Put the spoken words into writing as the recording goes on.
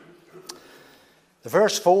The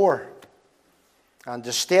verse 4, and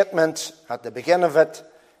the statement at the beginning of it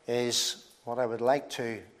is what I would like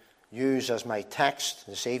to use as my text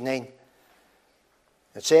this evening.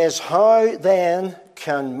 It says, "How then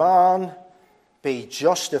can man be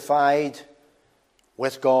justified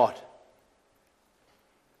with God?"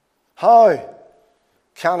 How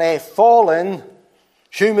can a fallen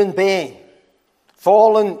human being,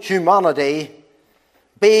 fallen humanity,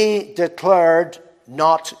 be declared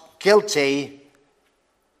not guilty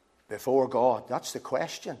before God? That's the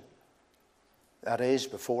question that is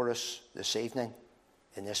before us this evening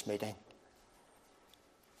in this meeting.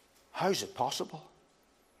 How is it possible?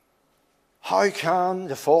 How can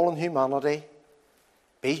the fallen humanity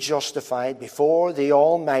be justified before the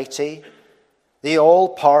Almighty, the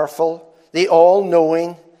all-powerful, the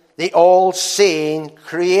all-knowing, the all-seeing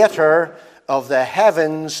Creator of the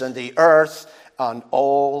heavens and the earth and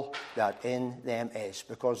all that in them is?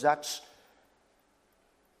 Because that's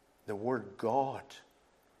the word God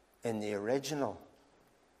in the original,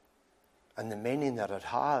 and the meaning that it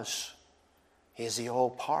has. He is the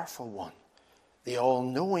all-powerful one, the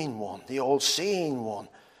all-knowing one, the all-seeing one,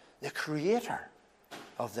 the Creator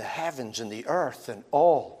of the heavens and the earth and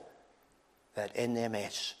all that in them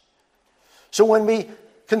is. So when we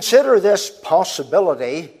consider this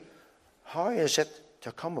possibility, how is it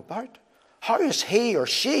to come about? How is he or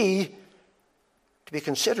she to be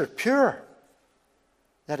considered pure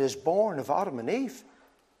that is born of Adam and Eve?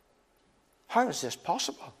 How is this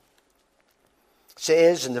possible? It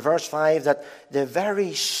says in the verse 5 that the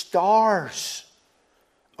very stars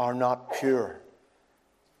are not pure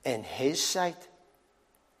in his sight.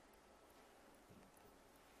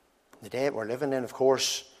 The day we're living in, of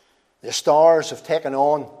course, the stars have taken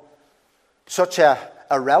on such a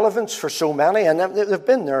relevance for so many, and they've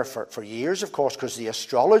been there for years, of course, because the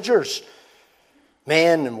astrologers,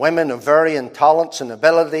 men and women of varying talents and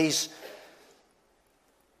abilities,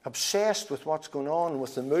 obsessed with what's going on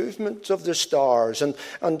with the movement of the stars.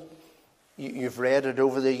 And you've read it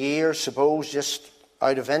over the years, suppose, just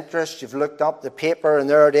out of interest. You've looked up the paper and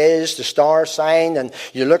there it is, the star sign, and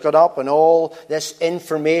you look it up and all this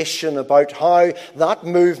information about how that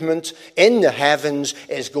movement in the heavens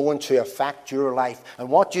is going to affect your life and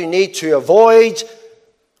what you need to avoid,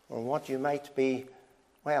 or what you might be,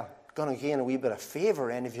 well, going to gain a wee bit of favour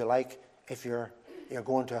in, if you like, if you're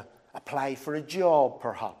going to apply for a job,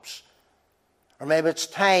 perhaps. Or maybe it's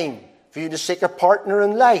time for you to seek a partner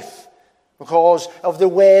in life because of the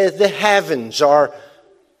way the heavens are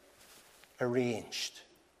arranged.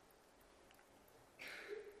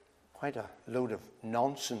 Quite a load of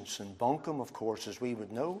nonsense and bunkum, of course, as we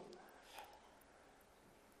would know.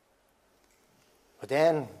 But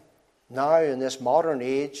then, now in this modern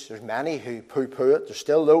age, there's many who poo-poo it. There's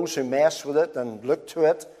still those who mess with it and look to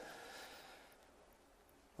it.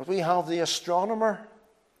 But we have the astronomer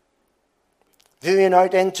viewing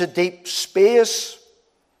out into deep space.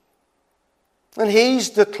 And he's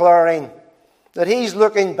declaring that he's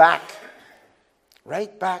looking back,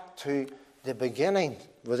 right back to the beginning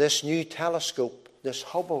with this new telescope, this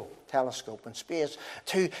Hubble telescope in space,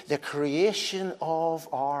 to the creation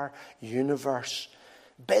of our universe.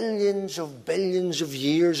 Billions of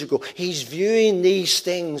years ago. He's viewing these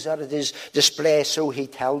things at his display, so he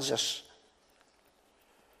tells us.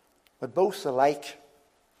 But both alike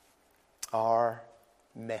are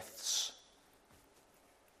myths.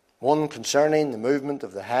 One concerning the movement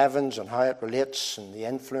of the heavens and how it relates and the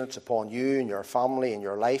influence upon you and your family and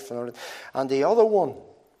your life. And the other one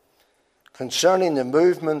concerning the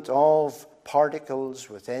movement of particles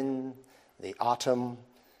within the atom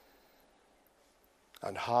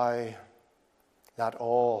and how that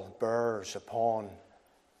all bears upon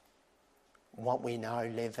what we now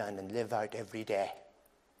live in and live out every day.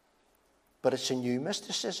 But it's a new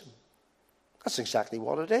mysticism. That's exactly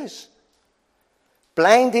what it is.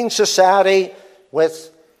 Blinding society with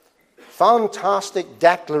fantastic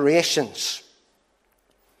declarations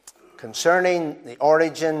concerning the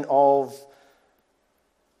origin of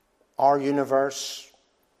our universe,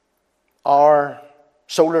 our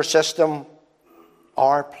solar system,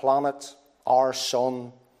 our planet, our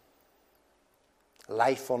sun,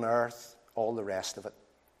 life on earth, all the rest of it.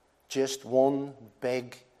 Just one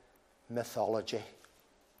big mythology.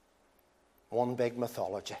 One big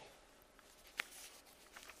mythology.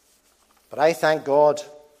 But I thank God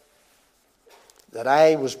that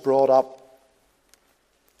I was brought up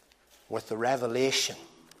with the revelation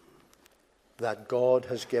that God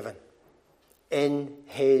has given in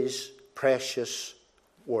His precious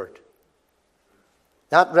Word.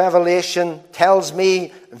 That revelation tells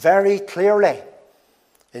me very clearly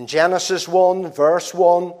in Genesis 1, verse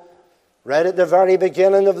 1, right at the very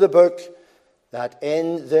beginning of the book, that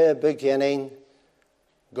in the beginning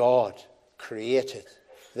God created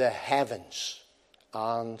the heavens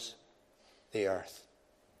and the earth.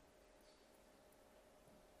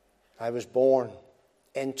 I was born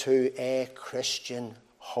into a Christian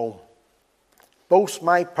home. Both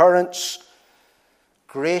my parents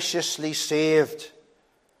graciously saved,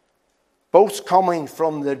 both coming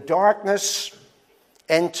from the darkness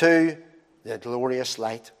into the glorious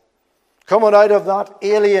light. Coming out of that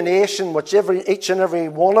alienation which each and every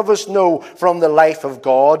one of us know from the life of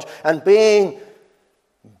God, and being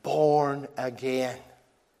born again.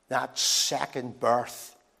 That second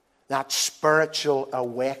birth, that spiritual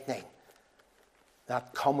awakening,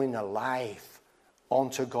 that coming alive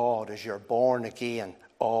unto God as you're born again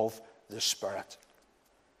of the Spirit.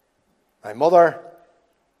 My mother,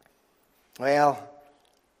 well,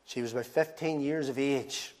 she was about 15 years of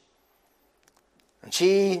age. And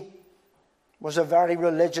she was a very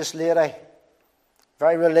religious lady,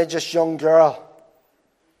 very religious young girl.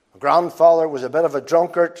 My grandfather was a bit of a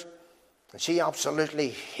drunkard, and she absolutely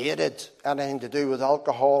hated anything to do with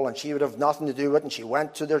alcohol, and she would have nothing to do with it. And she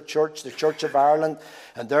went to their church, the Church of Ireland,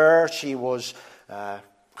 and there she was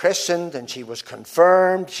christened, and she was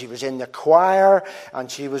confirmed. She was in the choir,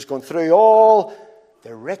 and she was going through all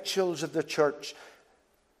the rituals of the church.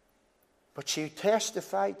 But she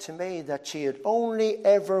testified to me that she had only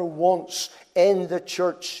ever once in the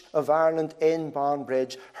Church of Ireland in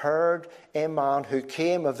Banbridge heard a man who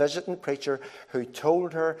came, a visiting preacher, who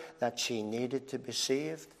told her that she needed to be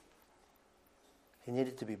saved. She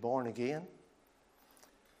needed to be born again.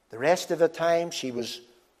 The rest of the time she was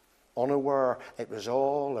unaware. It was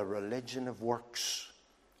all a religion of works,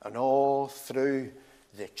 and all through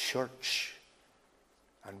the church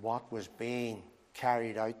and what was being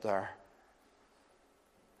carried out there.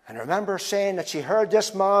 And I remember saying that she heard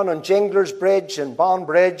this man on Jingler's Bridge in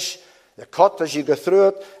Banbridge, the cut as you go through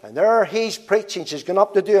it, and there he's preaching. She's going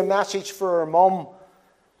up to do a message for her mum,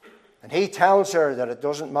 and he tells her that it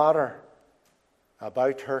doesn't matter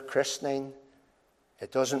about her christening.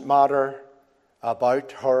 It doesn't matter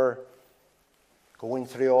about her going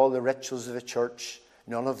through all the rituals of the church.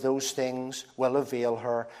 None of those things will avail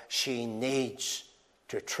her. She needs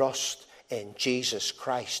to trust in Jesus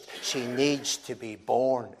Christ. She needs to be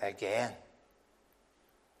born again.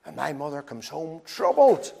 And my mother comes home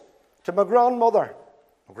troubled to my grandmother.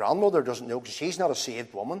 My grandmother doesn't know because she's not a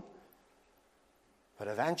saved woman. But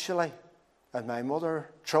eventually, as my mother,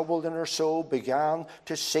 troubled in her soul, began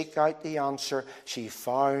to seek out the answer, she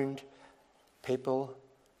found people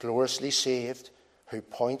gloriously saved who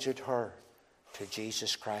pointed her to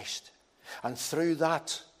Jesus Christ. And through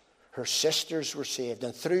that, her sisters were saved.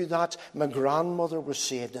 And through that, my grandmother was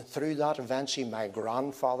saved. And through that, eventually, my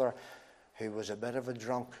grandfather, who was a bit of a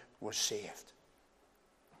drunk, was saved.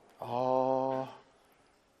 Oh,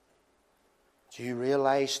 do you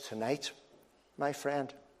realize tonight, my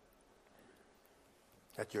friend,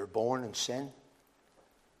 that you're born in sin?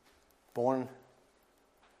 Born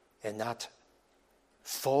in that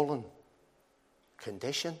fallen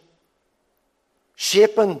condition?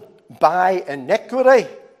 Shapen by iniquity?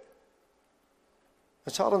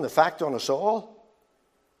 It's having the effect on us all.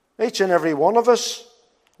 Each and every one of us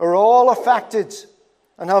are all affected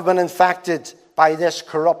and have been infected by this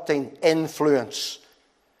corrupting influence.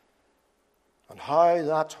 And how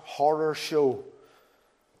that horror show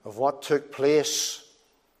of what took place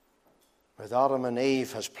with Adam and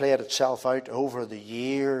Eve has played itself out over the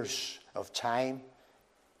years of time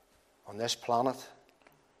on this planet.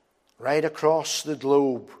 Right across the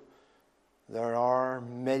globe, there are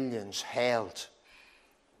millions held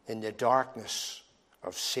in the darkness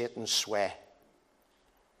of Satan's sway.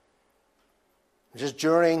 Just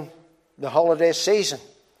during the holiday season,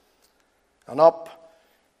 and up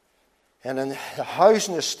in the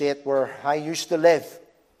housing estate where I used to live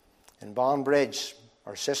in Banbridge,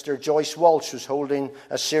 our sister Joyce Walsh was holding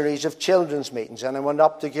a series of children's meetings, and I went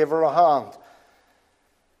up to give her a hand.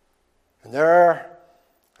 And there,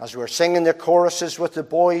 as we're singing the choruses with the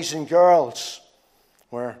boys and girls,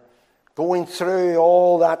 we're going through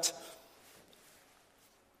all that,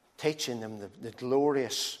 teaching them the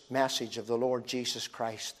glorious message of the Lord Jesus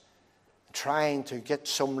Christ, trying to get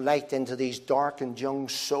some light into these darkened young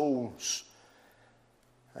souls.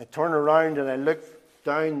 I turn around and I look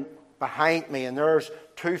down behind me, and there's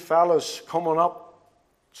two fellas coming up,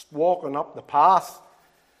 walking up the path.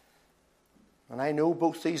 And I know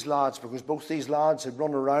both these lads, because both these lads had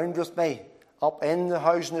run around with me up in the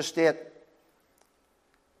housing estate.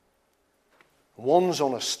 One's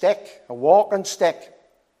on a stick, a walking stick,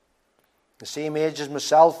 the same age as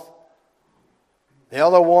myself. The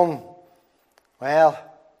other one Well,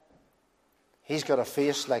 he's got a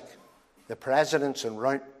face like the presidents in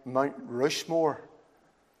Mount Rushmore,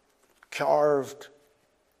 carved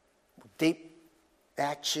deep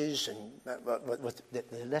etches and with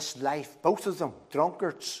this life. Both of them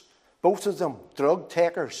drunkards, both of them drug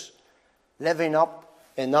takers, living up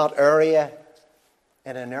in that area,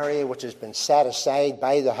 in an area which has been set aside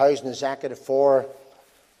by the housing executive for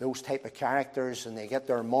those type of characters, and they get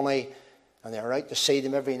their money, and they're out to see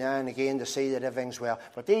them every now and again to see that everything's well.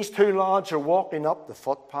 But these two lads are walking up the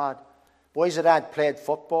footpath. Boys that I'd played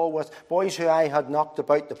football with, boys who I had knocked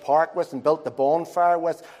about the park with and built the bonfire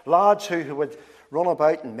with, lads who would run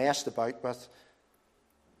about and messed about with.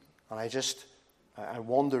 And I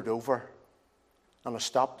wandered over, and I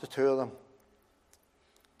stopped the two of them.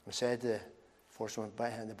 I said to the first one,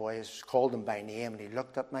 and the boy called him by name, and he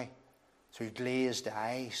looked at me through glazed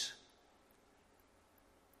eyes.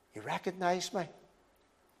 He recognized me.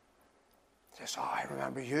 He says, "Oh, I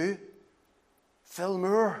remember you, Phil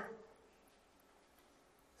Moore."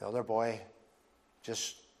 The other boy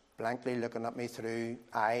just blankly looking at me through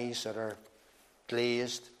eyes that are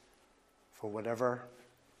glazed for whatever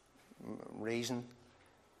reason.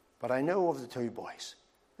 But I know of the two boys,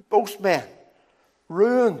 both men,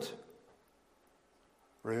 ruined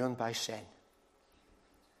by sin.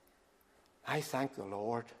 I thank the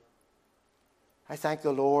Lord. I thank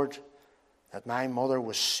the Lord that my mother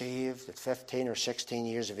was saved at 15 or 16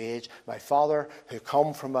 years of age. My father, who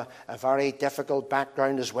come from a very difficult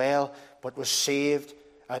background as well, but was saved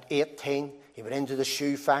at 18. He went into the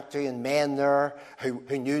shoe factory, and men there who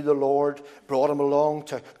knew the Lord brought him along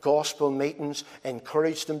to gospel meetings,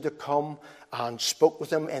 encouraged him to come, and spoke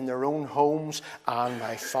with him in their own homes, and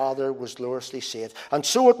my father was gloriously saved. And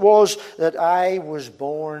so it was that I was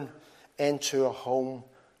born into a home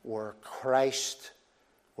where Christ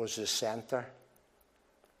was the center.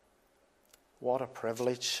 What a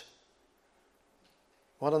privilege.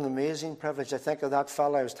 What an amazing privilege. I think of that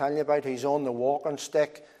fellow I was telling you about who's on the walking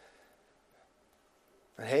stick.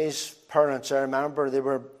 And his parents, I remember, they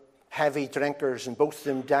were heavy drinkers, and both of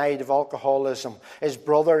them died of alcoholism. His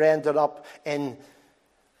brother ended up in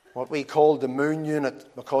what we called the moon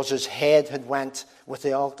unit because his head had went with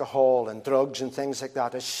the alcohol and drugs and things like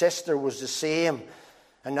that. His sister was the same.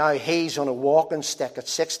 And now he's on a walking stick at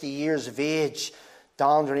 60 years of age,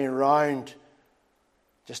 dandering around,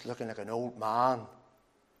 just looking like an old man.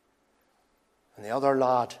 And the other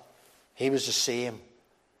lad, he was the same.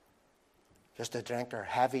 Just a drinker,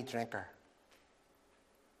 heavy drinker.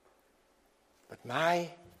 But my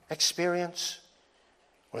experience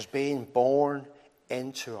was being born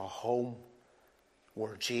into a home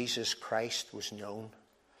where Jesus Christ was known.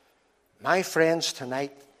 My friends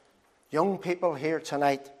tonight, young people here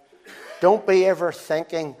tonight, don't be ever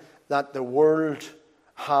thinking that the world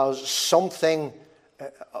has something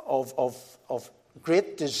of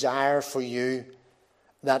great desire for you,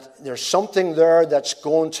 that there's something there that's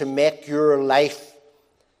going to make your life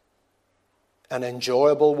an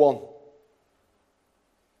enjoyable one.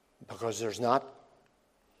 Because there's not.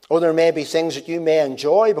 Oh, there may be things that you may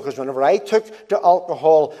enjoy, because whenever I took to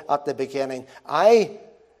alcohol at the beginning, I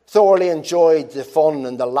thoroughly enjoyed the fun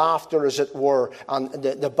and the laughter, as it were, and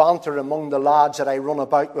the banter among the lads that I run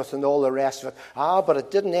about with and all the rest of it. But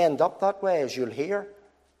it didn't end up that way, as you'll hear.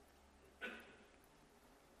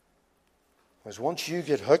 Because once you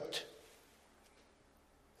get hooked,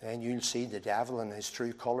 then you'll see the devil in his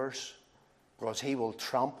true colours, because he will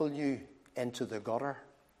trample you into the gutter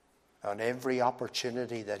on every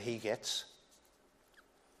opportunity that he gets.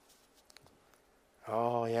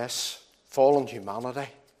 Oh, yes, fallen humanity.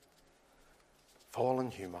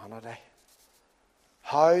 Fallen humanity.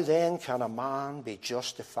 How then can a man be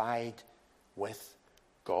justified with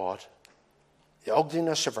God? The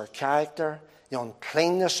ugliness of our character, the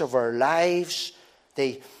uncleanness of our lives,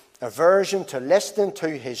 the aversion to listening to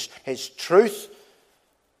his truth,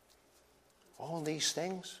 all these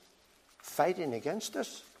things fighting against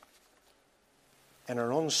us in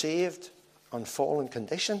our unsaved and fallen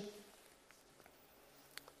condition.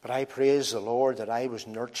 But I praise the Lord that I was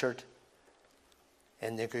nurtured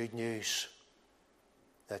in the good news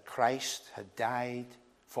that Christ had died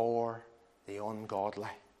for the ungodly.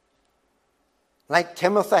 Like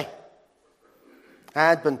Timothy, I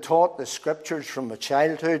had been taught the scriptures from my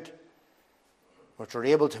childhood, which were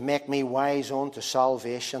able to make me wise unto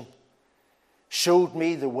salvation, showed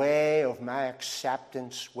me the way of my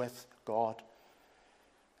acceptance with God.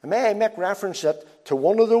 And may I make reference to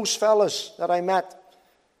one of those fellas that I met.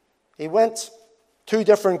 He went, two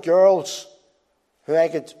different girls who I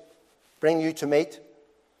could bring you to meet.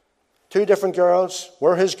 Two different girls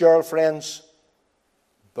were his girlfriends,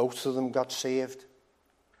 Both of them got saved.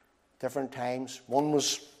 Different times. One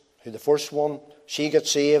was, the first one, she got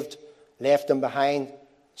saved, left him behind,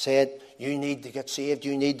 said, you need to get saved,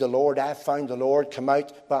 you need the Lord, I've found the Lord, come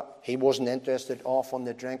out. But he wasn't interested, off on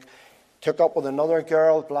the drink. Took up with another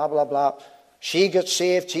girl, blah, blah, blah. She got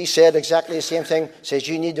saved, he said exactly the same thing, says,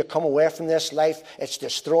 you need to come away from this life, it's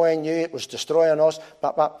destroying you, it was destroying us,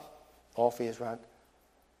 blah, blah. Off he went.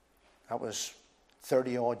 That was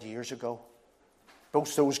 30 odd years ago.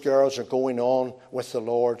 Both those girls are going on with the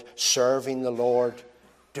Lord, serving the Lord,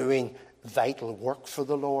 doing vital work for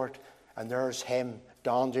the Lord. And there's him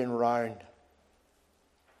dandling around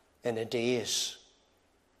in a daze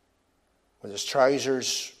with his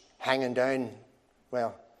trousers hanging down,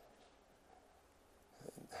 well,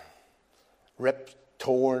 ripped,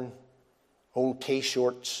 torn, old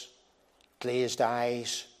T-shirts, glazed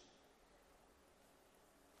eyes,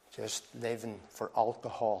 just living for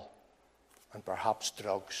alcohol and perhaps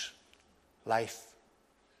drugs. Life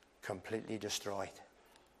completely destroyed.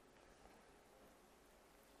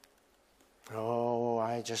 Oh,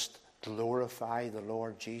 I just glorify the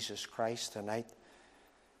Lord Jesus Christ tonight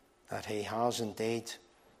that he has indeed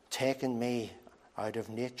taken me out of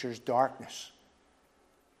nature's darkness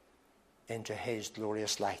into his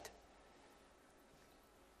glorious light.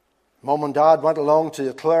 Mum and Dad went along to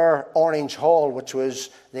the Clare Orange Hall, which was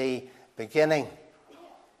the beginning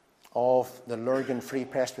of the Lurgan Free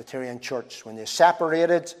Presbyterian Church. When they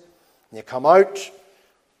separated, they come out,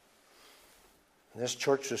 and this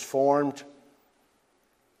church was formed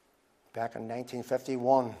back in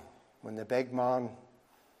 1951 when the big man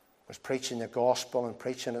was preaching the gospel and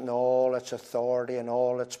preaching it in all its authority and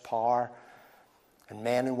all its power. And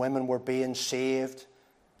men and women were being saved.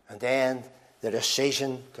 And then the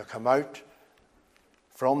decision to come out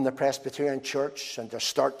from the Presbyterian Church and to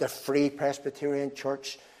start the Free Presbyterian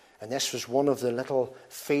Church. And this was one of the little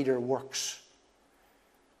feeder works.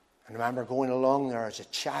 And I remember going along there as a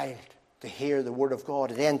child to hear the Word of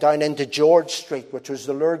God. And then down into George Street, which was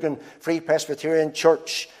the Lurgan Free Presbyterian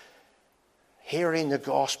Church, hearing the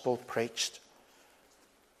gospel preached.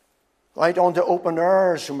 Out onto open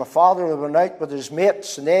airs, and my father would have been out with his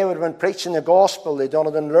mates, and they would have been preaching the gospel. They'd done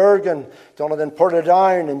it in Lurgan, done it in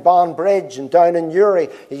Portadown, in Banbridge, and down in Uri.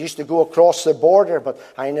 They used to go across the border, but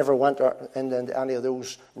I never went into any of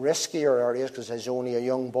those riskier areas because I was only a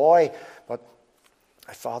young boy. But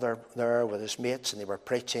my father there with his mates, and they were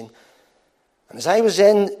preaching. And as I was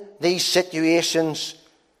in these situations,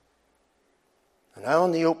 and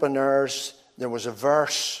on the open airs, there was a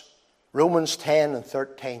verse, Romans 10 and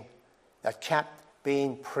 13, that kept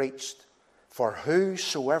being preached. For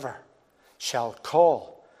whosoever shall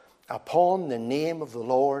call upon the name of the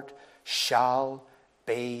Lord shall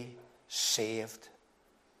be saved.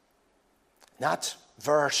 That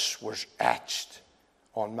verse was etched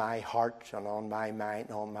on my heart and on my mind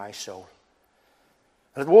and on my soul.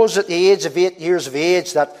 And it was at the age of 8 years of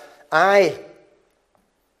age that I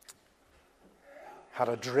had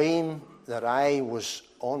a dream that I was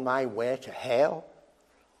on my way to hell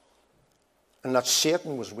and that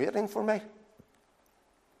Satan was waiting for me.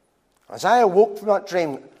 As I awoke from that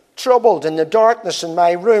dream, troubled in the darkness in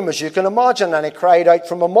my room, as you can imagine, and I cried out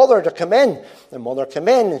for my mother to come in. The mother came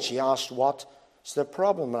in and she asked, "What's the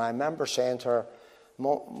problem?" And I remember saying to her,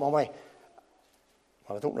 "Mommy,"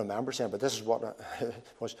 well, I don't remember saying, but this is what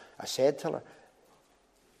I said to her.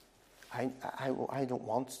 I don't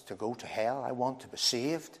want to go to hell. I want to be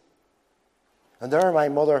saved. And there my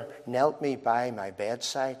mother knelt me by my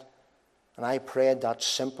bedside, and I prayed that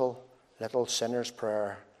simple little sinner's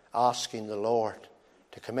prayer, asking the Lord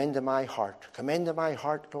to come into my heart. Come into my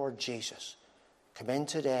heart, Lord Jesus. Come in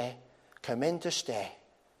today. Come in to stay.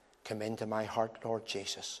 Come into my heart, Lord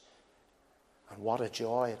Jesus. And what a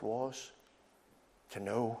joy it was to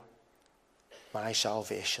know my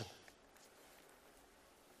salvation.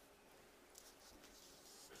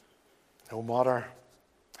 No matter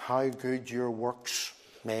how good your works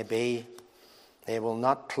may be, they will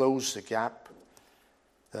not close the gap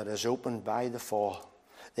that is opened by the fall.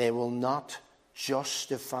 They will not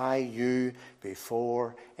justify you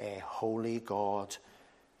before a holy God.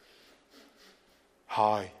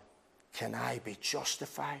 How can I be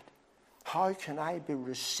justified? How can I be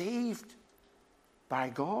received by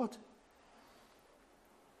God?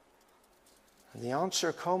 And the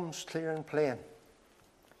answer comes clear and plain.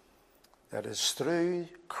 That is through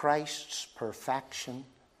Christ's perfection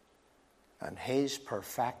and his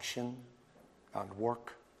perfection and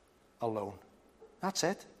work alone. That's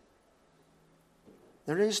it.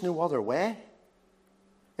 There is no other way.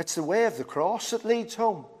 It's the way of the cross that leads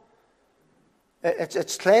home.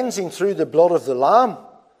 It's cleansing through the blood of the Lamb.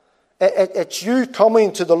 It's you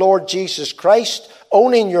coming to the Lord Jesus Christ,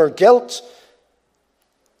 owning your guilt,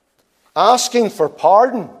 asking for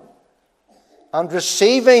pardon, and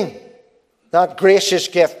receiving that gracious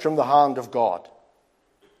gift from the hand of God.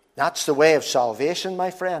 That's the way of salvation, my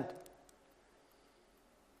friend.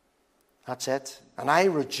 That's it. And I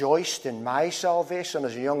rejoiced in my salvation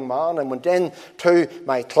as a young man, and went into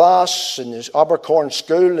my class in this Abercorn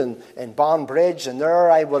school in Banbridge, and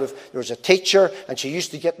there was a teacher, and she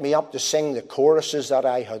used to get me up to sing the choruses that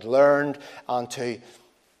I had learned, and to,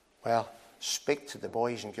 well, speak to the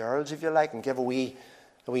boys and girls, if you like, and give a wee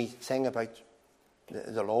thing about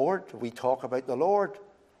the Lord. We talk about the Lord.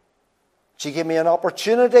 She gave me an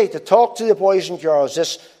opportunity to talk to the boys and girls,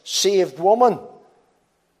 this saved woman.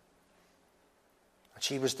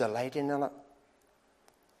 She was delighting in it.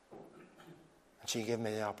 And she gave me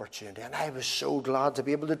the opportunity. And I was so glad to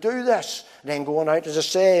be able to do this. And then going out, as I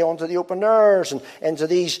say, onto the open airs and into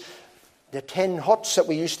the tin huts that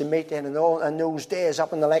we used to meet in those days,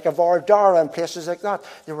 up in the Lake of Ardara and places like that.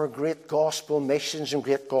 There were great gospel missions and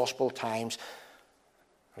great gospel times.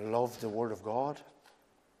 I loved the Word of God.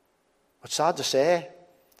 But sad to say,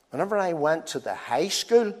 whenever I went to the high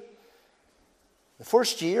school, the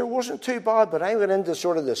first year wasn't too bad, but I went into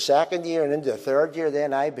sort of the second year and into the third year,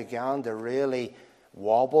 then I began to really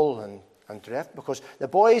wobble and drift, because the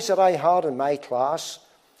boys that I had in my class,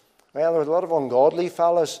 well, there were a lot of ungodly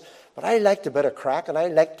fellas, but I liked a bit of crack and I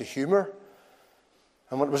liked the humour.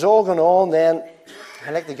 And when it was all going on, then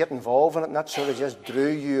I liked to get involved in it, and that sort of just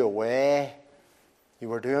drew you away. You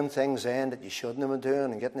were doing things then that you shouldn't have been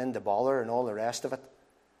doing, and getting into bother and all the rest of it.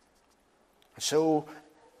 And so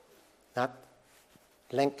that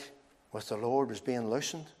link with the Lord was being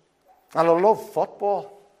loosened. And I love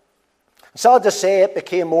football. Sad to say, it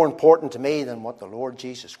became more important to me than what the Lord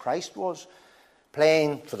Jesus Christ was.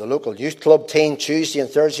 Playing for the local youth club team Tuesday and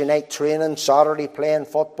Thursday night training, Saturday playing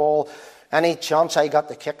football. Any chance I got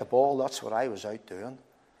to kick a ball, that's what I was out doing.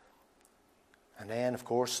 And then, of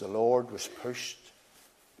course, the Lord was pushed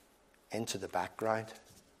into the background.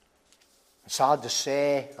 Sad to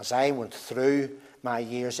say, as I went through my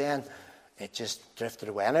years in, it just drifted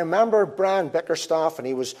away. And I remember Brian Bickerstaff, and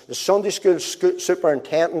he was the Sunday school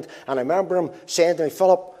superintendent, and I remember him saying to me,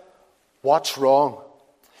 "Philip, what's wrong?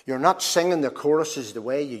 You're not singing the choruses the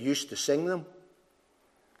way you used to sing them."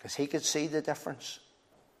 Because he could see the difference.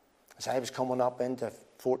 As I was coming up into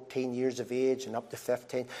 14 years of age and up to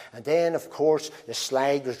 15. And then, of course, the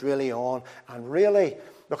slide was really on. And really,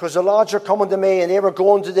 because the lads were coming to me and they were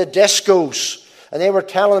going to the discos. And they were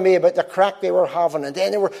telling me about the crack they were having. And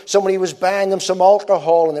then somebody was buying them some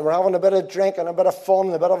alcohol. And they were having a bit of drink and a bit of fun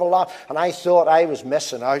and a bit of a laugh. And I thought I was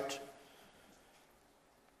missing out.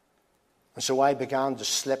 And so I began to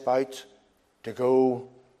slip out to go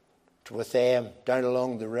with them down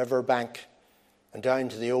along the riverbank. And down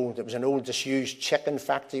to there was an old disused chicken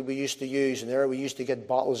factory we used to use. And there we used to get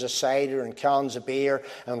bottles of cider and cans of beer.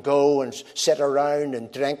 And go and sit around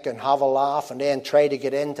and drink and have a laugh. And then try to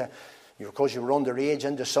get into... Because you were underage,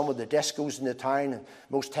 into some of the discos in the town, and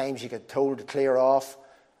most times you get told to clear off,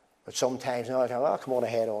 but sometimes, no, I thought, well, come on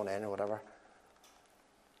ahead on in, or whatever.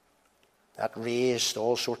 That raised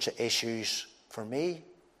all sorts of issues for me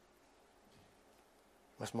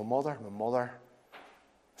with my mother.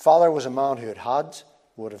 Father was a man who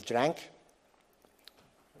would have drank.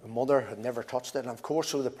 My mother had never touched it, and of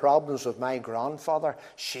course, with the problems with my grandfather,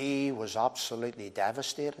 she was absolutely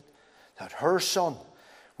devastated that her son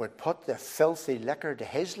would put the filthy liquor to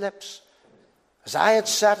his lips. As I had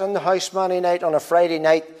sat in the house many night on a Friday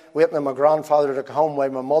night waiting for my grandfather to come home, while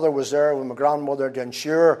my mother was there with my grandmother, to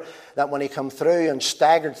ensure that when he come through and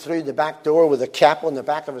staggered through the back door with a cap on the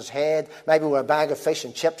back of his head, maybe with a bag of fish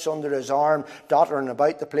and chips under his arm, doddering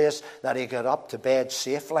about the place, that he got up to bed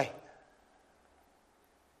safely.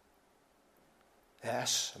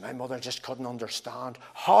 Yes, my mother just couldn't understand.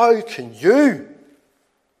 How can you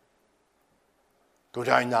go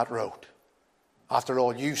down that road after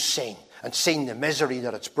all you've seen and seen the misery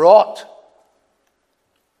that it's brought?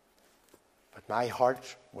 But my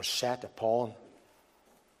heart was set upon,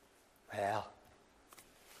 well,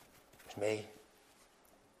 it was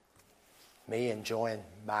me enjoying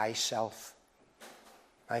myself.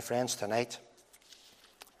 My friends, tonight,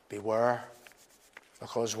 beware,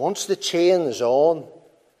 because once the chain is on,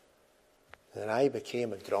 then I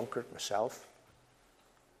became a drunkard myself.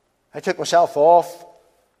 I took myself off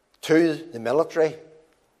to the military.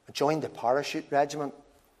 I joined the parachute regiment.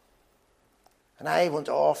 And I went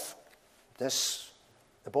off.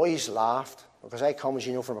 The boys laughed, because I come, as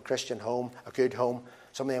you know, from a Christian home, a good home.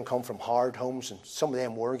 Some of them come from hard homes, and some of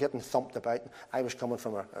them were getting thumped about. I was coming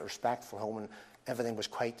from a respectful home, and everything was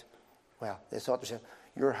quite Well, they thought, they said,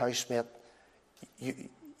 your housemate,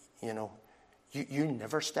 you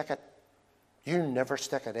never stick it. You never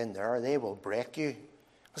stick it in there. They will break you.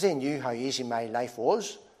 Because they knew how easy my life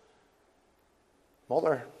was.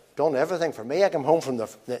 Mother done everything for me. I come home from the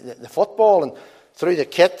football and through the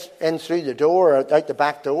kit, in through the door, out the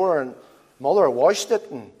back door, and Mother washed it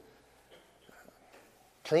and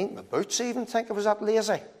cleaned my boots even, think I was that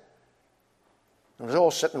lazy. It was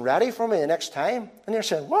all sitting ready for me the next time. And they're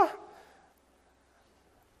saying, what?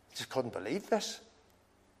 I just couldn't believe this.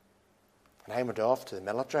 And I went off to the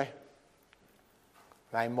military.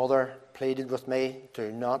 My mother pleaded with me,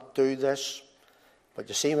 do not do this. But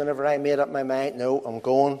you see, whenever I made up my mind, no, I'm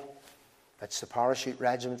going. It's the parachute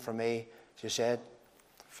regiment for me. She said,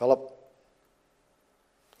 Philip,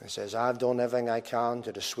 he says, I've done everything I can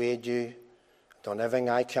to dissuade you. I've done everything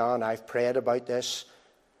I can. I've prayed about this.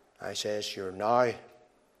 I says, you're now.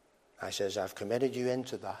 I says, I've committed you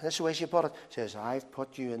into the... This is the way she put it. She says, I've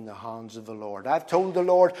put you in the hands of the Lord. I've told the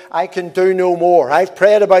Lord I can do no more. I've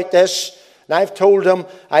prayed about this. And I've told him,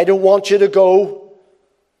 I don't want you to go.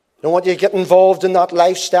 I don't want you to get involved in that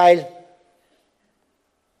lifestyle.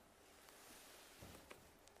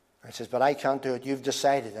 I says, but I can't do it. You've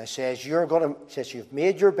decided. I says, you've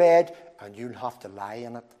made your bed and you'll have to lie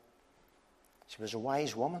in it. She was a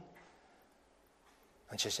wise woman.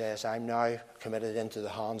 And she says, I'm now committed into the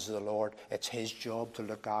hands of the Lord. It's his job to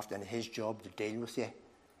look after and his job to deal with you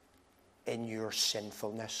in your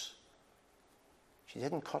sinfulness. She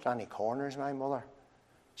didn't cut any corners, my mother.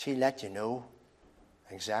 She let you know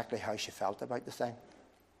exactly how she felt about the thing.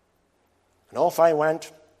 And off I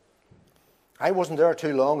went. I wasn't there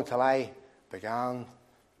too long until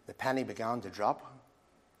the penny began to drop.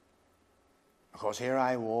 Because here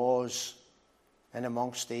I was in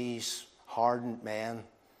amongst these hardened men,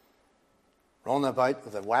 running about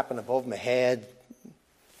with a weapon above my head,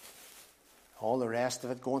 all the rest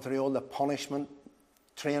of it, going through all the punishment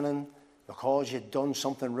training because you'd done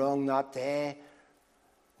something wrong that day,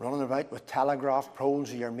 running about with telegraph poles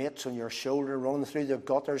of your mates on your shoulder, running through the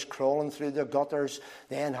gutters, crawling through the gutters,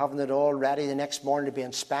 then having it all ready the next morning to be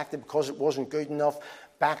inspected because it wasn't good enough.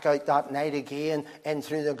 Back out that night again, in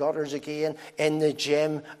through the gutters again, in the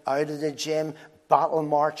gym, out of the gym, battle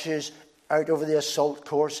marches, out over the assault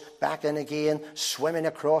course, back in again, swimming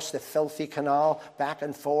across the filthy canal, back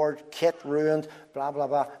and forward, kit ruined, blah, blah,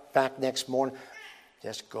 blah, back next morning.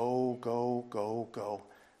 Just go, go, go, go.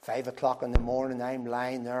 5 o'clock in the morning, I'm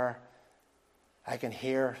lying there. I can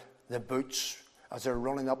hear the boots as they're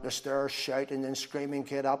running up the stairs, shouting and screaming,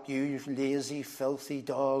 get up, you lazy, filthy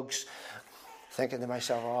dogs. Thinking to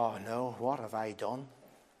myself, oh no, what have I done?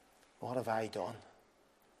 What have I done?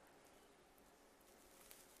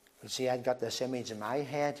 You see, I'd got this image in my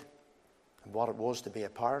head of what it was to be a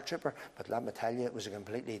paratrooper, but let me tell you, it was a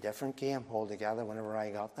completely different game altogether whenever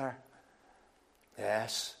I got there.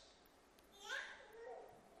 Yes.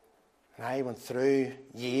 And I went through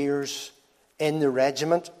years in the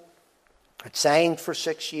regiment. I'd signed for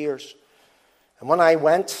 6 years. And when I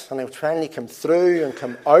went, and I finally came through and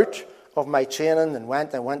come out of my training and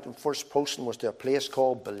went, the first posting was to a place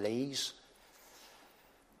called Belize.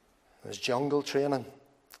 It was jungle training.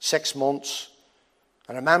 6 months.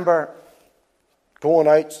 And I remember going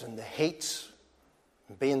out in the heat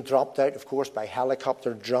and being dropped out, of course, by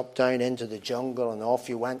helicopter, dropped down into the jungle, and off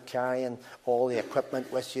you went carrying all the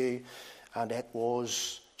equipment with you. And it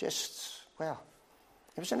was just, well,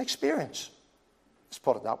 it was an experience. Let's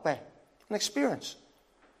put it that way. An experience.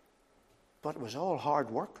 But it was all hard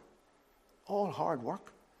work. All hard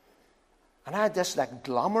work. And I had this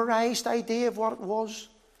glamorized idea of what it was.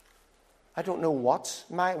 I don't know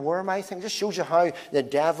where my thing. This shows you how the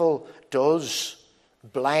devil does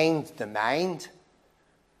blind the mind.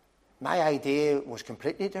 My idea was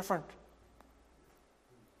completely different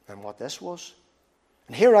than what this was.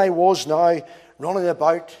 And here I was now running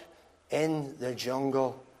about in the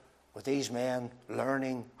jungle with these men,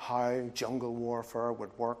 learning how jungle warfare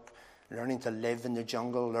would work, learning to live in the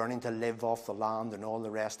jungle, learning to live off the land and all the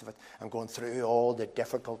rest of it, and going through all the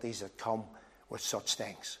difficulties that come with such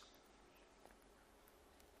things.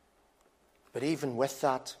 But even with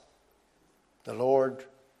that, the Lord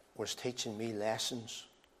was teaching me lessons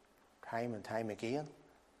time and time again.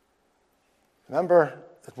 Remember,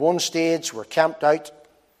 at one stage, we're camped out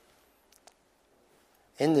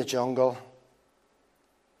in the jungle.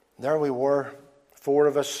 There we were, 4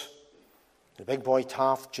 of us. The big boy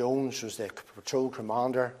Taft Jones was the patrol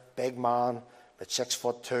commander, big man, about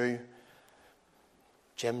 6'2".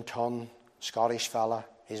 Jim Tunn, Scottish fella,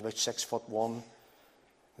 he's about 6'1".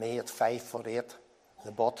 Me at 5'8",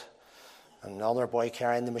 the butt. Another boy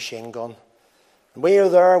carrying the machine gun. We're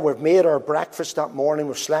there, we've made our breakfast that morning,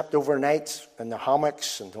 we've slept overnight in the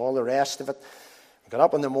hammocks and all the rest of it. We got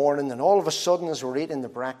up in the morning, and all of a sudden, as we're eating the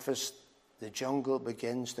breakfast, the jungle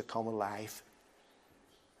begins to come alive.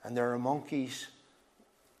 And there are monkeys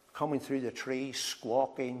coming through the trees,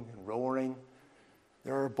 squawking and roaring.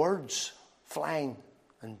 There are birds flying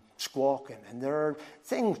and squawking. And there are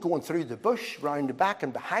things going through the bush, round the back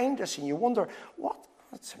and behind us. And you wonder, what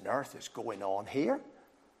on earth is going on here?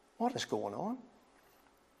 What is going on?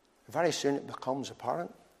 Very soon it becomes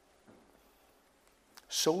apparent.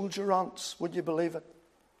 Soldier ants, would you believe it?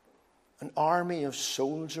 An army of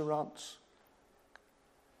soldier ants.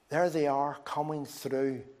 There they are, coming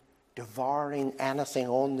through, devouring anything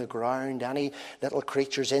on the ground, any little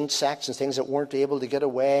creatures, insects and things that weren't able to get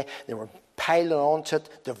away. They were piling onto it,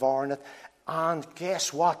 devouring it. And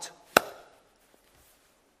guess what?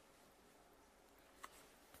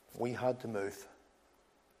 We had to move.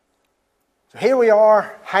 So here we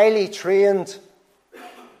are, highly trained,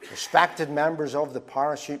 respected members of the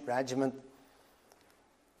parachute regiment,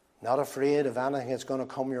 not afraid of anything that's going to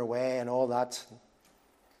come your way and all that.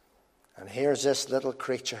 And here's this little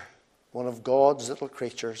creature, one of God's little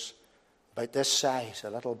creatures, about this size, a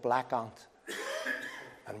little black ant.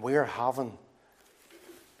 And we're having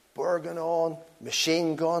Bergen on,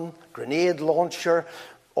 machine gun, grenade launcher,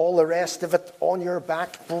 all the rest of it on your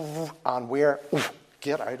back, and we're,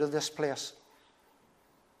 get out of this place.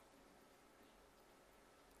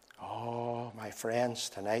 Oh, my friends,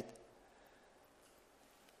 tonight,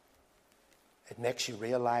 it makes you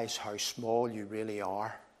realize how small you really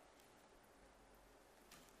are.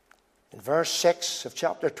 In verse 6 of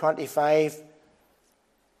chapter 25,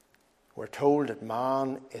 we're told that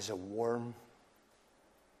man is a worm.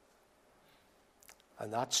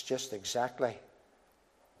 And that's just exactly,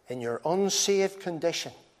 in your unsaved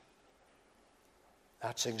condition,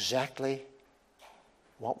 that's exactly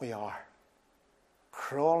what we are.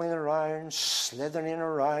 Crawling around, slithering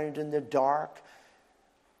around in the dark,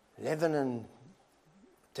 living in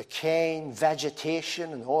decaying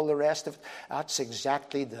vegetation and all the rest of it. That's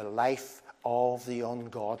exactly the life of the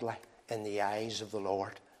ungodly in the eyes of the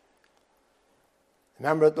Lord.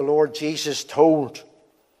 Remember that the Lord Jesus told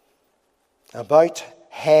about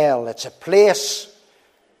hell. It's a place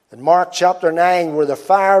in Mark chapter 9 where the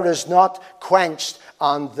fire is not quenched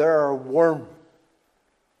and their worm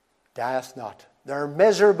dieth not. Their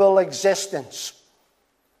miserable existence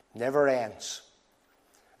never ends.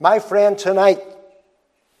 My friend, tonight,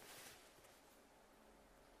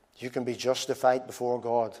 you can be justified before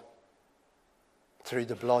God through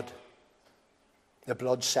the blood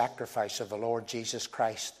sacrifice of the Lord Jesus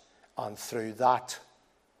Christ, and through that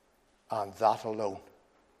and that alone.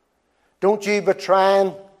 Don't you be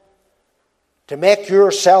trying to make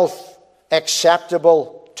yourself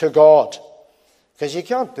acceptable to God, because you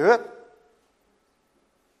can't do it.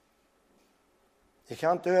 You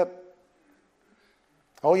can't do it.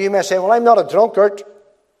 Oh, you may say, well, I'm not a drunkard.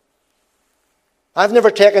 I've never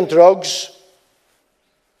taken drugs.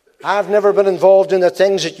 I've never been involved in the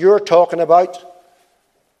things that you're talking about.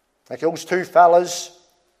 Like those two fellas.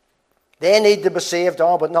 They need to be saved,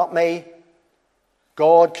 oh, but not me.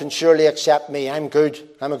 God can surely accept me. I'm good.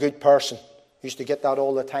 I'm a good person. Used to get that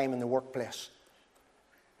all the time in the workplace.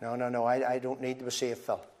 No, I don't need to be saved,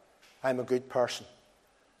 Phil. I'm a good person.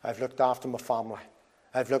 I've looked after my family.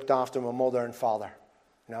 I've looked after my mother and father.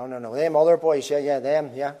 No. Them other boys,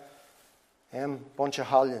 them. Them bunch of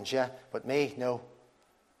hellions, but me, no.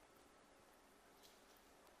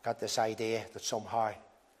 Got this idea that somehow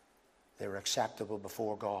they were acceptable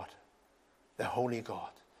before God. The Holy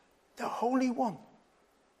God. The Holy One.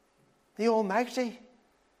 The Almighty.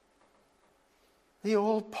 The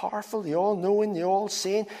All-Powerful, the All-Knowing, the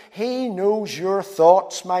All-Seeing. He knows your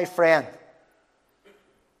thoughts, my friend.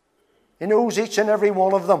 He knows each and every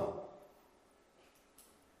one of them.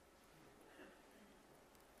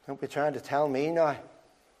 Don't be trying to tell me now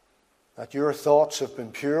that your thoughts have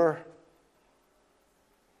been pure.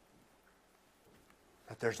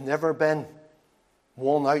 That there's never been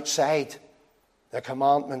one outside the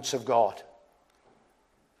commandments of God.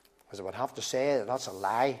 Because I would have to say that that's a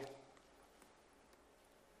lie.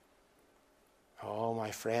 Oh,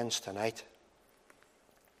 my friends, tonight,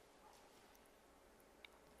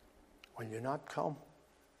 will you not come?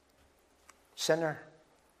 Sinner,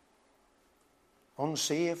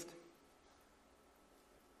 unsaved,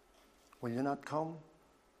 will you not come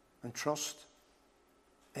and trust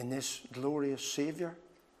in this glorious Savior?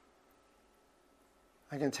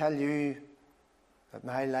 I can tell you that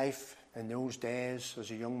my life in those days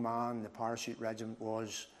as a young man in the parachute regiment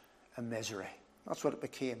was a misery. That's what it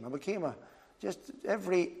became. I became just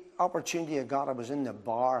every opportunity I got, I was in the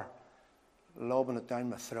bar, lobbing it down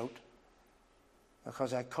my throat,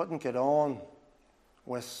 because I couldn't get on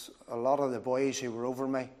with a lot of the boys who were over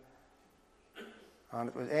me. And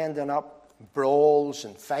it was ending up in brawls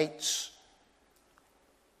and fights.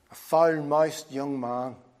 A foul-mouthed young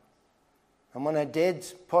man. And when I did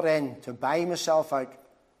put in to buy myself out,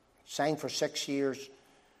 signed for 6 years,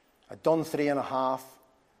 I'd done 3.5.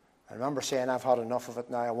 I remember saying, I've had enough of it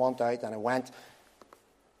now, I want out, and I went.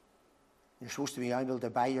 You're supposed to be able to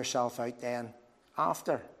buy yourself out then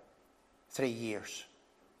after 3 years.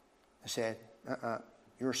 I said,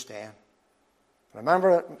 you're staying. I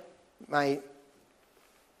remember my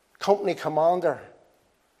company commander,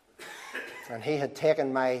 and he had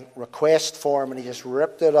taken my request form and he just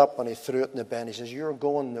ripped it up and he threw it in the bin. He says, you're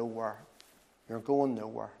going nowhere. You're going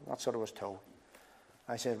nowhere. That's what I was told.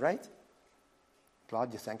 I said, right.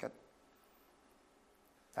 Glad you think it.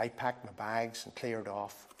 I packed my bags and cleared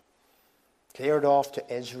off. Cleared off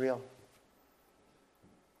to Israel.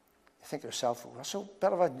 You think to yourself, well, that's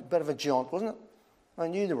a bit of a jaunt, wasn't it? I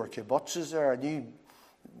knew there were kibbutzes there. I knew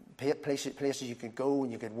places you could go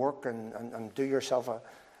and you could work and do yourself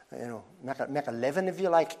make a living, if you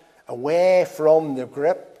like, away from the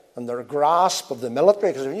grip and the grasp of the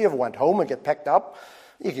military. Because if you ever went home and get picked up,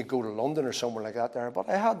 you could go to London or somewhere like that there. But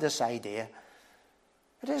I had this idea.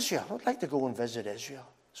 At Israel, I'd like to go and visit Israel.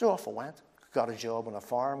 So off I went. Got a job on a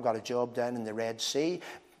farm, got a job down in the Red Sea,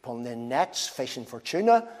 pulling in nets, fishing for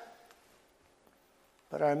tuna.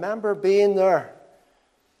 But I remember being there.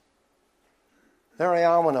 There I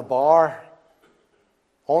am in a bar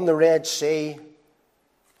on the Red Sea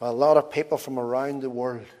with a lot of people from around the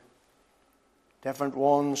world. Different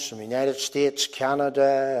ones from the United States,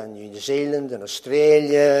 Canada, and New Zealand, and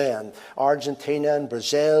Australia, and Argentina, and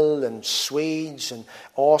Brazil, and Swedes, and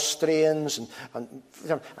Austrians,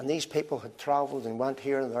 and these people had travelled and went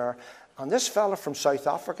here and there. And this fella from South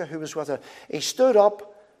Africa who was with her, he stood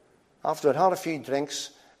up after I'd had a few drinks,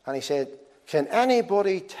 and he said, can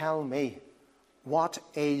anybody tell me what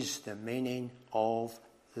is the meaning of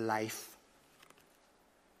life?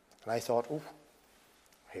 And I thought, oh,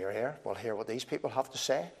 here, we'll hear what these people have to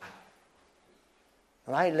say.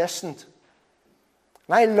 And I listened.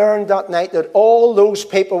 And I learned that night that all those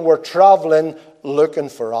people were traveling looking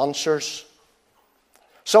for answers.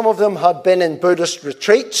 Some of them had been in Buddhist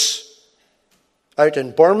retreats out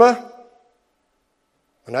in Burma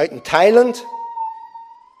and out in Thailand.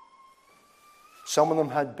 Some of them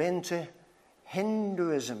had been to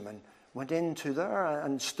Hinduism and went into there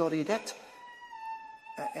and studied it.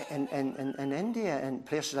 In India, in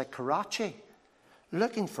places like Karachi,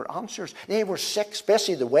 looking for answers. They were sick,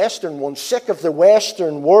 especially the Western ones, sick of the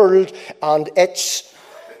Western world and its,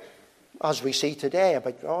 as we see today,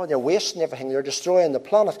 about, they're wasting everything, they're destroying the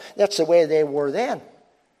planet. That's the way they were then.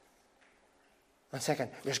 I'm thinking,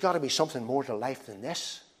 there's got to be something more to life than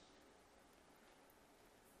this.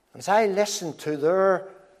 And as I listened to their,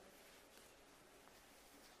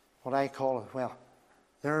 what I call it,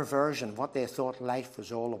 their version of what they thought life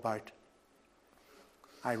was all about,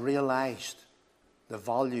 I realized the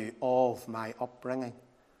value of my upbringing.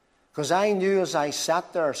 Because I knew as I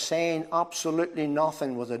sat there saying absolutely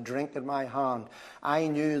nothing with a drink in my hand, I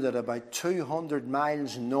knew that about 200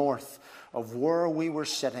 miles north of where we were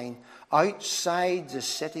sitting, outside the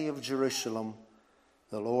city of Jerusalem,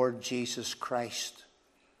 the Lord Jesus Christ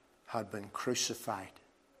had been crucified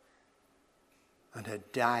and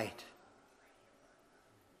had died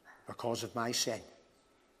because of my sin.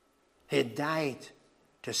 He died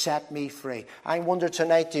to set me free. I wonder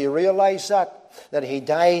tonight, do you realize that? That he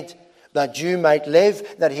died that you might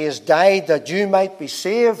live, that he has died that you might be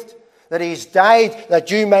saved, that he's died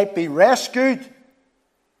that you might be rescued,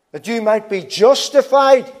 that you might be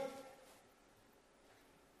justified.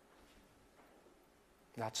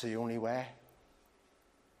 That's the only way.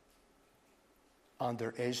 And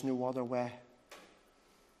there is no other way.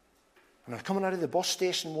 And I was coming out of the bus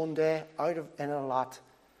station one day, in a lot,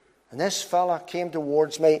 and this fella came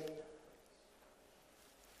towards me,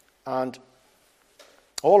 and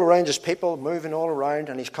all around his people, moving all around,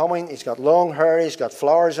 and he's coming, he's got long hair, he's got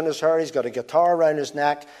flowers in his hair, he's got a guitar around his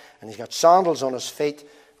neck, and he's got sandals on his feet,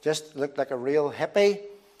 just looked like a real hippie. And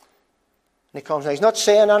he comes, now he's not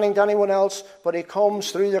saying anything to anyone else, but he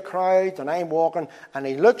comes through the crowd, and I'm walking, and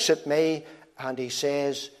he looks at me, and he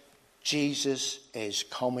says, Jesus is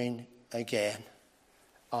coming again.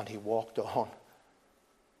 And he walked on.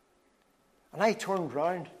 And I turned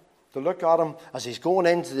round to look at him as he's going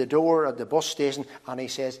into the door at the bus station, and he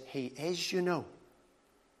says, he is, you know.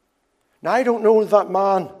 Now I don't know if that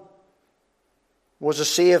man was a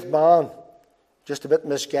saved man just a bit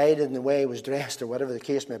misguided in the way he was dressed or whatever the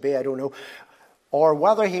case may be, I don't know. Or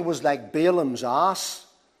whether he was like Balaam's ass,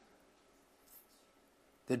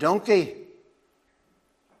 the donkey,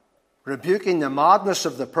 rebuking the madness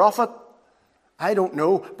of the prophet. I don't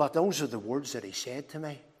know, but those are the words that he said to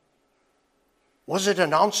me. Was it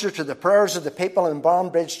an answer to the prayers of the people in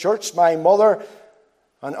Barnbridge Church, my mother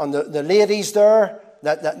and the ladies there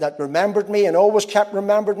that remembered me and always kept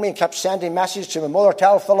remembering me and kept sending messages to my mother,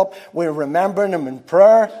 tell Philip we're remembering him in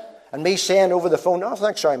prayer, and me saying over the phone, oh,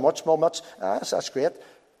 thanks very much, Mum, that's great.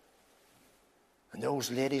 And those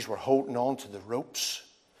ladies were holding on to the ropes,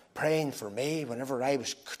 praying for me whenever I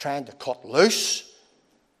was trying to cut loose.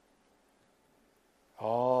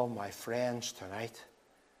 Oh, my friends, tonight,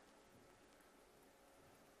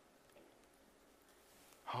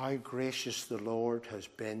 how gracious the Lord has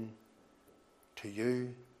been to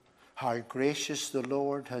you. How gracious the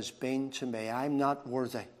Lord has been to me. I'm not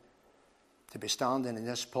worthy to be standing in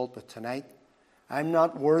this pulpit tonight. I'm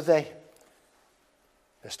not worthy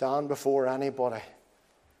to stand before anybody.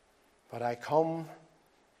 But I come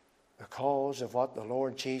because of what the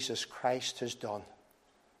Lord Jesus Christ has done.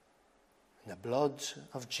 And the blood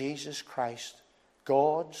of Jesus Christ,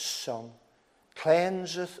 God's Son,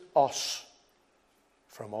 cleanseth us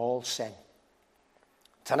from all sin.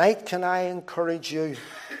 Tonight, can I encourage you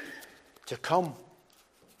to come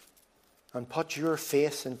and put your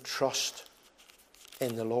faith and trust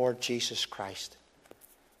in the Lord Jesus Christ?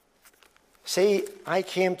 See, I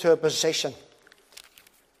came to a position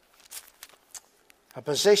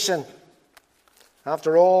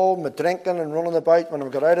after all my drinking and running about when I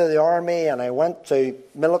got out of the army, and I went to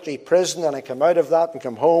military prison, and I came out of that and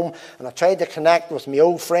came home, and I tried to connect with my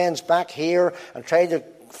old friends back here and tried to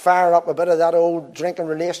fire up a bit of that old drinking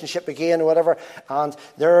relationship again or whatever, and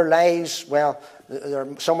their lives, well,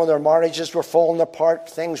 some of their marriages were falling apart,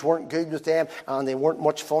 things weren't good with them, and they weren't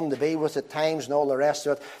much fun to be with at times and all the rest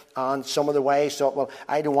of it. And some of the wives thought, well,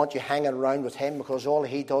 I don't want you hanging around with him because all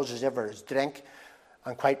he does is drink,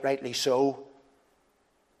 and quite rightly so.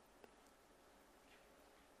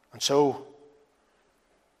 And so,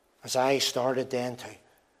 as I started then to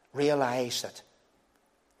realize that,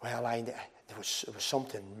 well, there was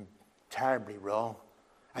something terribly wrong,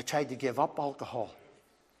 I tried to give up alcohol.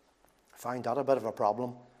 I found that a bit of a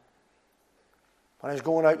problem. But I was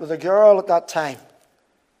going out with a girl at that time.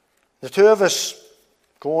 The two of us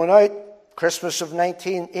going out, Christmas of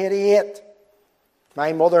 1988.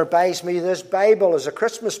 My mother buys me this Bible as a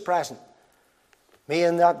Christmas present. Me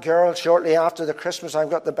and that girl, shortly after the Christmas I've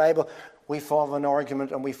got the Bible, we have an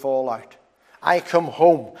argument and we fall out. I come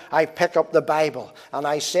home, I pick up the Bible, and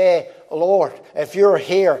I say, Lord, if you're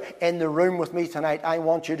here in the room with me tonight, I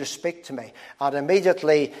want you to speak to me. And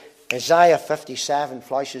immediately, Isaiah 57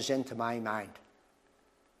 flashes into my mind.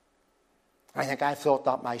 I think I thought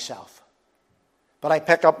that myself. But I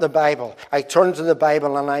pick up the Bible, I turn to the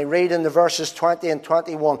Bible, and I read in the verses 20 and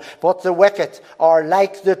 21, but the wicked are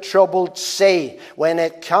like the troubled sea when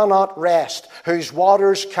it cannot rest, whose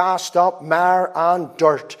waters cast up mire and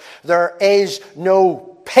dirt. There is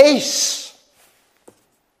no peace,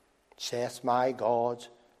 saith my God,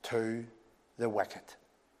 to the wicked.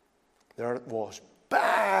 There it was.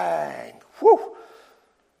 Bang! Whew!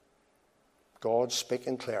 God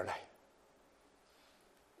speaking clearly.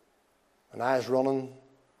 And I was running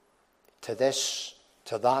to this,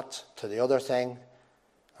 to that, to the other thing.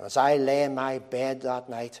 And as I lay in my bed that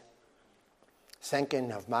night,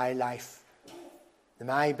 thinking of my life,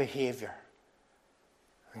 my behaviour,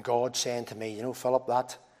 and God saying to me, you know, Philip,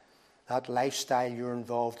 that lifestyle you're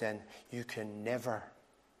involved in, you can never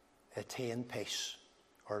attain peace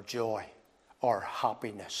or joy or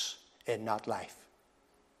happiness in that life.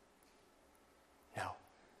 No.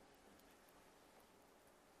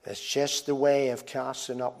 It's just the way of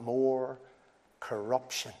casting up more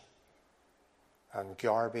corruption and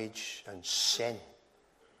garbage and sin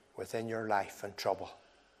within your life and trouble.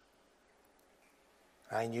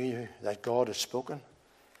 I knew that God had spoken,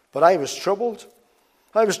 but I was troubled.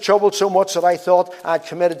 I was troubled so much that I thought I'd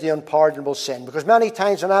committed the unpardonable sin. Because many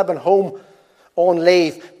times when I've been home on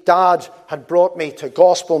leave, Dad had brought me to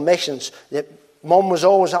gospel missions. Mum was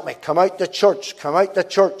always at me, come out to church, come out to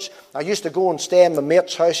church. I used to go and stay in my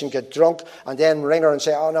mate's house and get drunk and then ring her and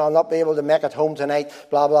say, oh no, I'll not be able to make it home tonight,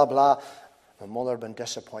 blah, blah, blah. My mother had been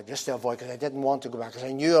disappointed, just to avoid, because I didn't want to go back, because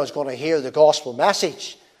I knew I was going to hear the gospel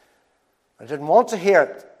message. I didn't want to hear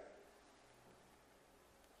it.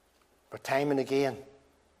 But time and again,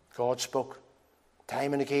 God spoke.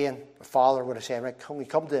 Time and again, my father would have said, right, can we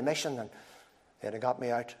come to the mission? And they'd have got me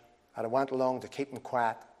out. And I went along to keep him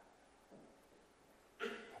quiet.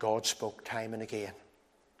 God spoke time and again.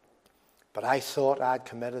 But I thought I'd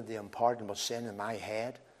committed the unpardonable sin in my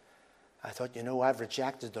head. I thought, I've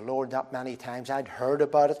rejected the Lord that many times. I'd heard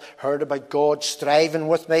about it, heard about God striving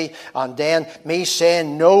with me, and then me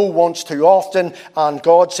saying no once too often, and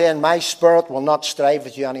God saying, my spirit will not strive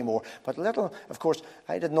with you anymore. But little, of course,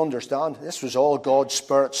 I didn't understand. This was all God's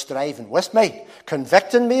Spirit striving with me,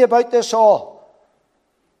 convicting me about this all.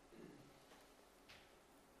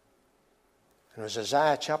 It was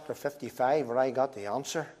Isaiah chapter 55 where I got the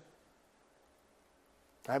answer.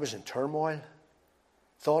 I was in turmoil.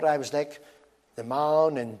 Thought I was like the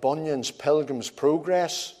man in Bunyan's Pilgrim's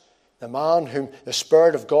Progress, the man whom the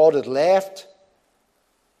Spirit of God had left.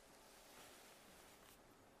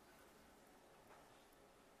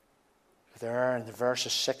 There in the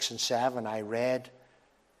verses 6 and 7 I read,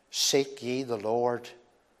 seek ye the Lord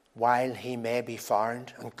while he may be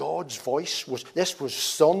found. And God's voice was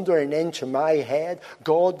thundering into my head.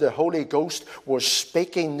 God, the Holy Ghost, was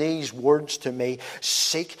speaking these words to me.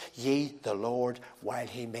 Seek ye the Lord while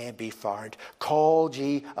he may be found. Call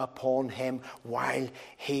ye upon him while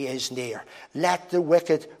he is near. Let the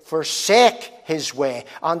wicked forsake his way,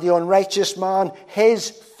 and the unrighteous man his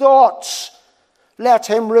thoughts. Let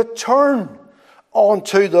him return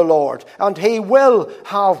unto the Lord, and he will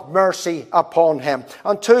have mercy upon him,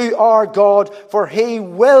 and to our God, for he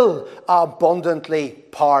will abundantly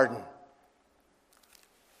pardon.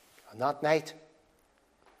 And that night,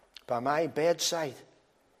 by my bedside,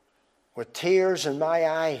 with tears in my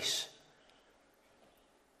eyes,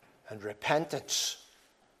 and repentance,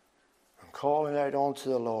 and calling out unto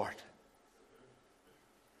the Lord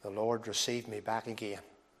received me back again.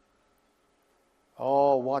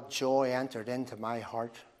 Oh, what joy entered into my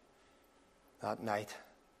heart that night.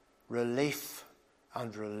 Relief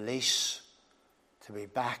and release to be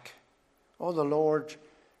back. Oh, the Lord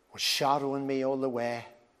was shadowing me all the way.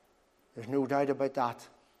 There's no doubt about that.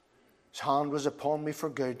 His hand was upon me for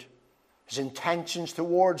good. His intentions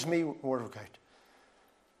towards me were good.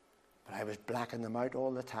 But I was blacking them out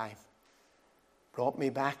all the time. Brought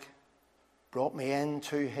me back. Brought me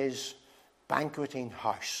into his banqueting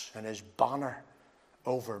house, and his banner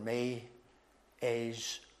over me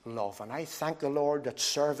is love. And I thank the Lord that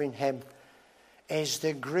serving him is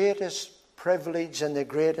the greatest privilege and the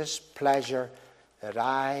greatest pleasure that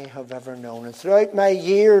I have ever known. And throughout my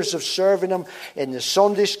years of serving him in the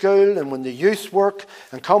Sunday school and when the youth work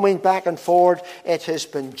and coming back and forward, it has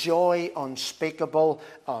been joy unspeakable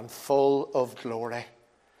and full of glory.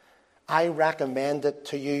 I recommend it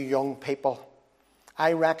to you young people.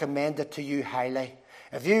 I recommend it to you highly.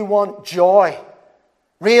 If you want joy,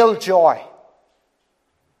 real joy,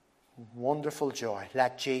 wonderful joy,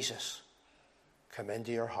 let Jesus come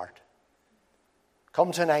into your heart.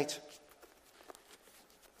 Come tonight.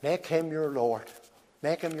 Make him your Lord.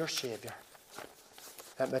 Make him your Saviour.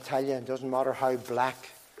 Let me tell you, it doesn't matter how black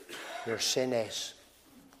your sin is.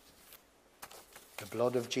 The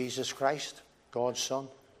blood of Jesus Christ, God's Son,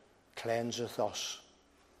 cleanseth us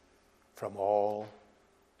from all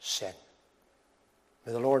sin.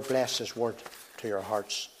 May the Lord bless his word to your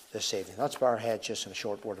hearts this evening. Let's bow our heads just in a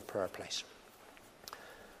short word of prayer, please.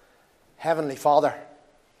 Heavenly Father,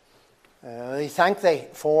 we thank thee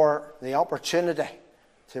for the opportunity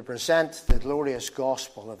to present the glorious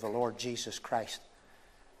gospel of the Lord Jesus Christ.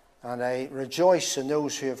 And I rejoice in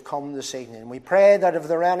those who have come this evening. We pray that if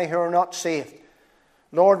there are any who are not saved,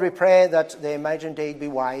 Lord, we pray that they might indeed be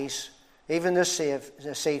wise, even this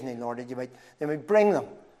evening, Lord, that they might bring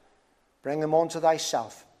them unto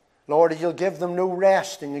thyself. Lord, that you'll give them no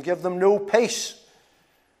rest and you'll give them no peace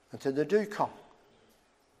until they do come.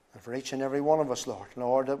 And for each and every one of us,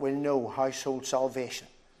 Lord, that we'll know household salvation.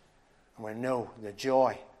 And we'll know the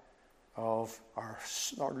joy of our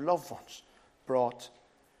loved ones brought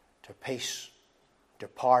to peace, to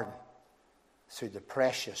pardon, through the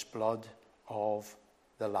precious blood of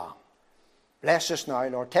the Lamb. Bless us now,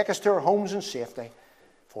 Lord. Take us to our homes in safety.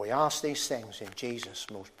 For we ask these things in Jesus'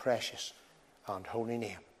 most precious and holy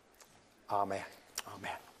name. Amen.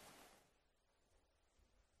 Amen.